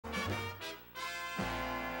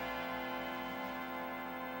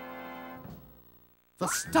The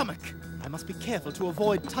stomach! I must be careful to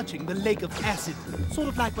avoid touching the lake of acid. Sort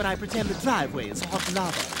of like when I pretend the driveway is hot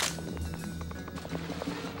lava.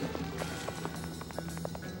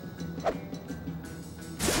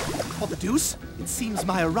 What the deuce? It seems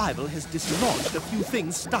my arrival has dislodged a few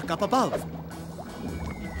things stuck up above.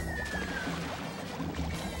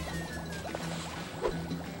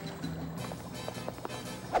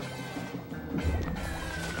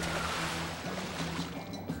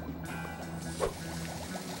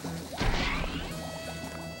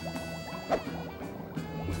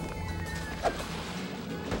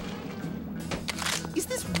 Is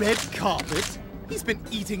this red carpet? He's been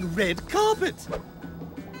eating red carpet!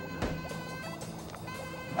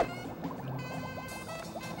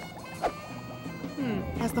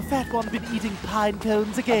 Has the fat one been eating pine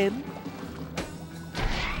cones again?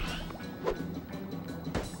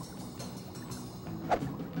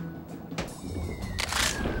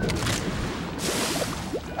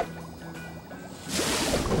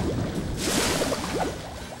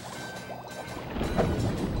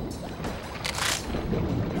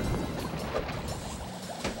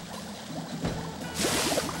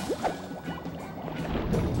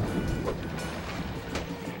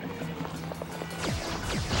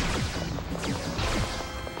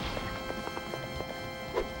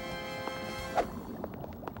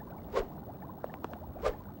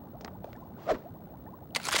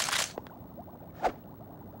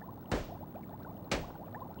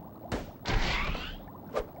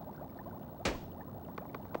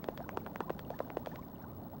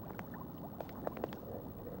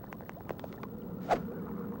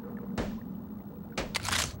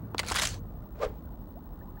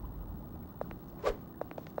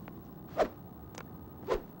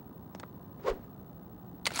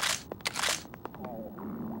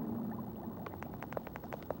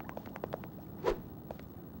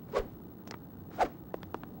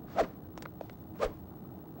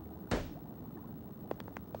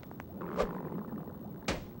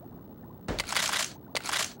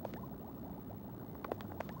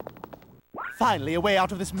 Finally, a way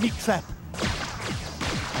out of this meat trap.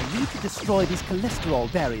 I need to destroy these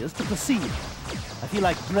cholesterol barriers to proceed. I feel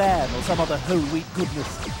like bran or some other whole wheat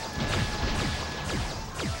goodness.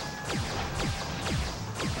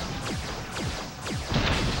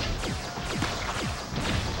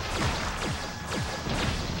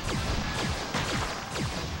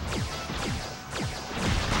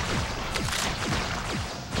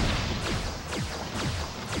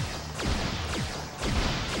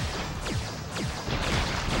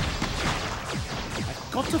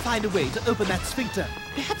 Got to find a way to open that sphincter.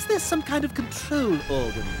 Perhaps there's some kind of control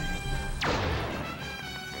organ.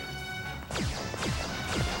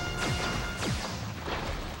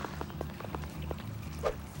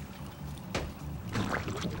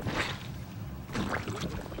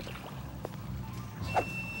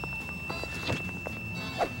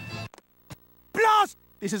 Blast!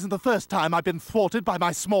 This isn't the first time I've been thwarted by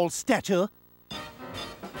my small stature.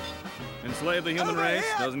 Enslave the human race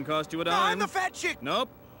doesn't cost you a dime. I'm the fat chick! Nope.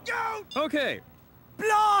 Go! Okay.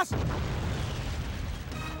 Blast! If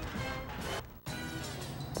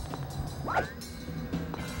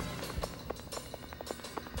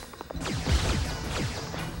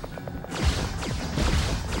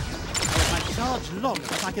I charge long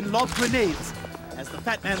enough, I can lob grenades. As the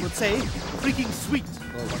fat man would say, freaking sweet,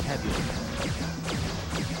 or what have you.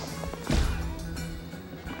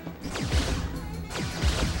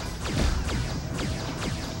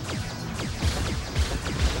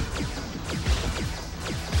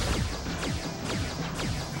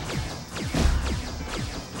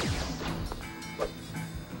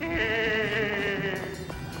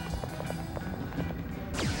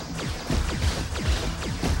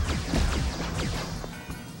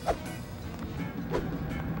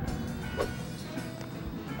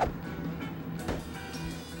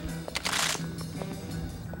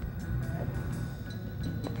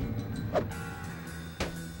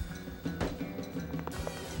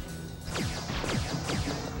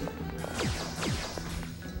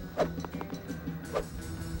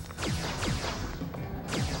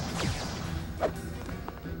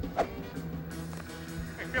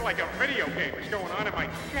 I feel like a video game is going on in my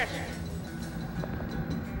chest.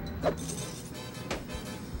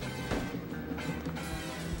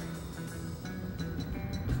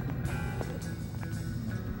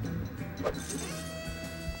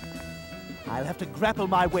 I'll have to grapple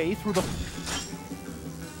my way through the... I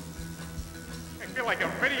feel like a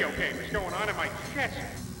video game is going on in my chest.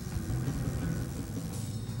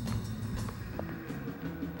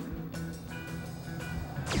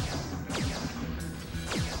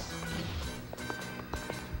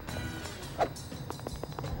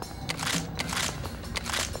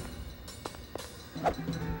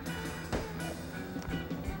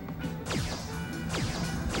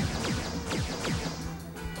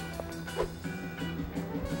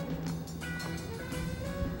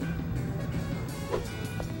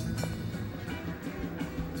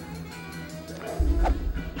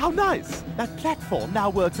 How nice! That platform now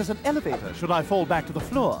works as an elevator should I fall back to the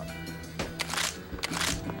floor.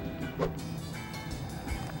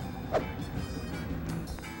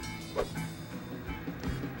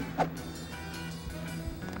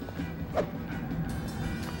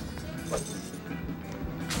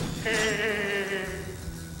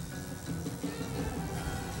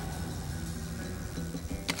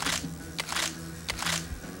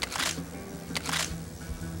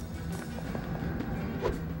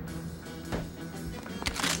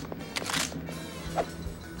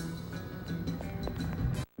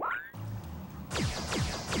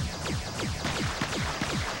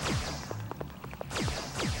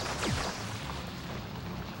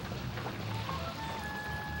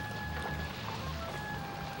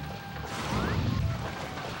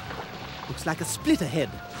 Looks like a split ahead.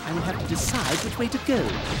 I will have to decide which way to go.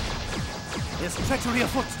 There's treachery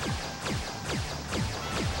afoot.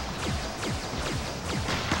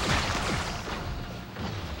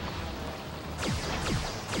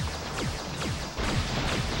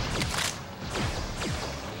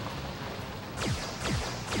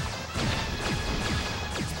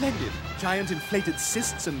 Splendid. Giant inflated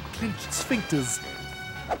cysts and clinched sphincters.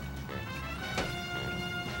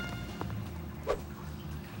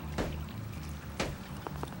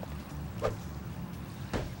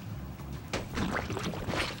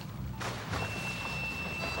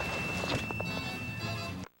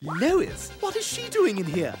 Lois, what is she doing in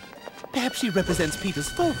here? Perhaps she represents Peter's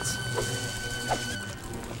faults.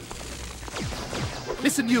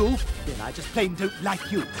 Listen, you. Then I just plain don't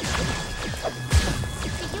like you. Do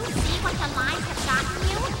you see what the lines have gotten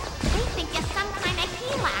you? They think you're some kind of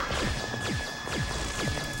healer.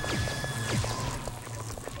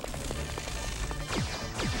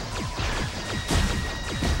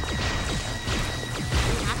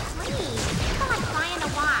 Now please, people are trying to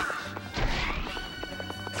watch.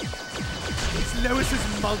 Lois's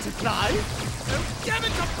multiply? Oh, damn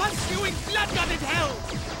it, to bust you in blood-gutted hell!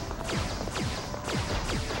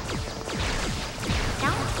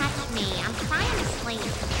 Don't touch me. I'm trying to sleep.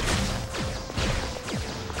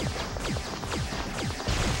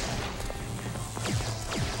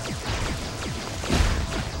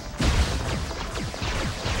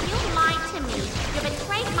 You lied to me. You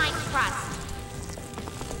betrayed my trust.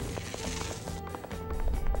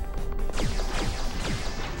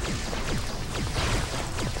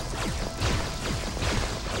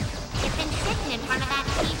 You've been sitting in front of that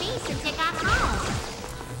TV since you got home.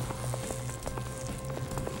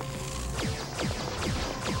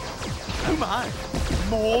 Oh my!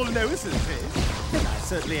 More Lois's, eh? Then I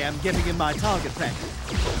certainly am getting in my target practice.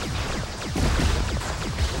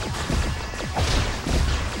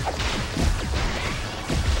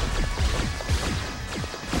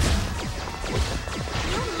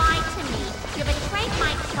 You lied to me. You betrayed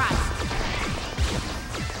my trust.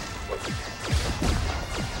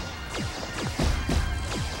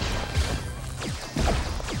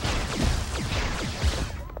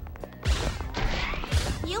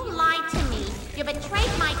 You lied to me. You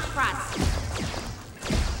betrayed my trust.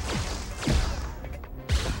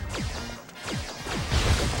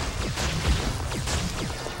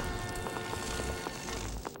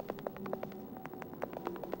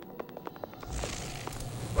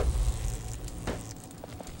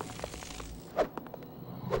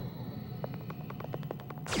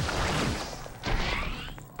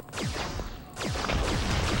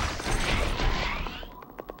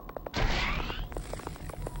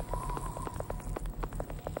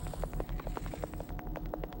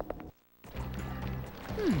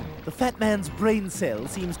 The fat man's brain cell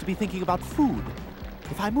seems to be thinking about food.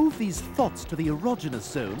 If I move these thoughts to the erogenous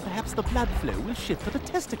zone, perhaps the blood flow will shift to the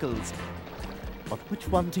testicles. But which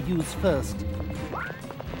one to use first?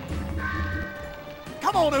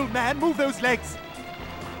 Come on, old man, move those legs!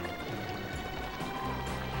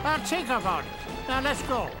 I'll think about it. Now let's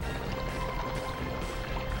go.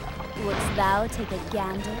 Wouldst thou take a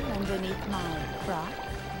gander underneath my frock?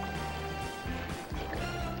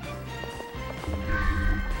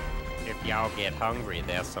 If y'all get hungry,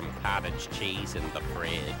 there's some cottage cheese in the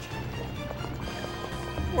fridge.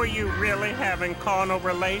 Were you really having carnal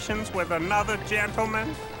relations with another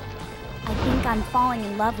gentleman? I think I'm falling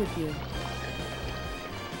in love with you.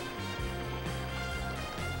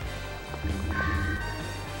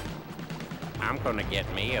 I'm gonna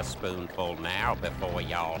get me a spoonful now before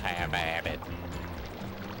y'all have at it.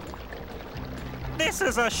 This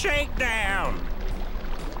is a shakedown!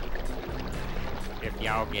 If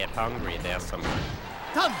y'all get hungry, there's some...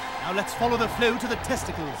 Done! Now let's follow the flow to the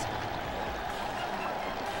testicles.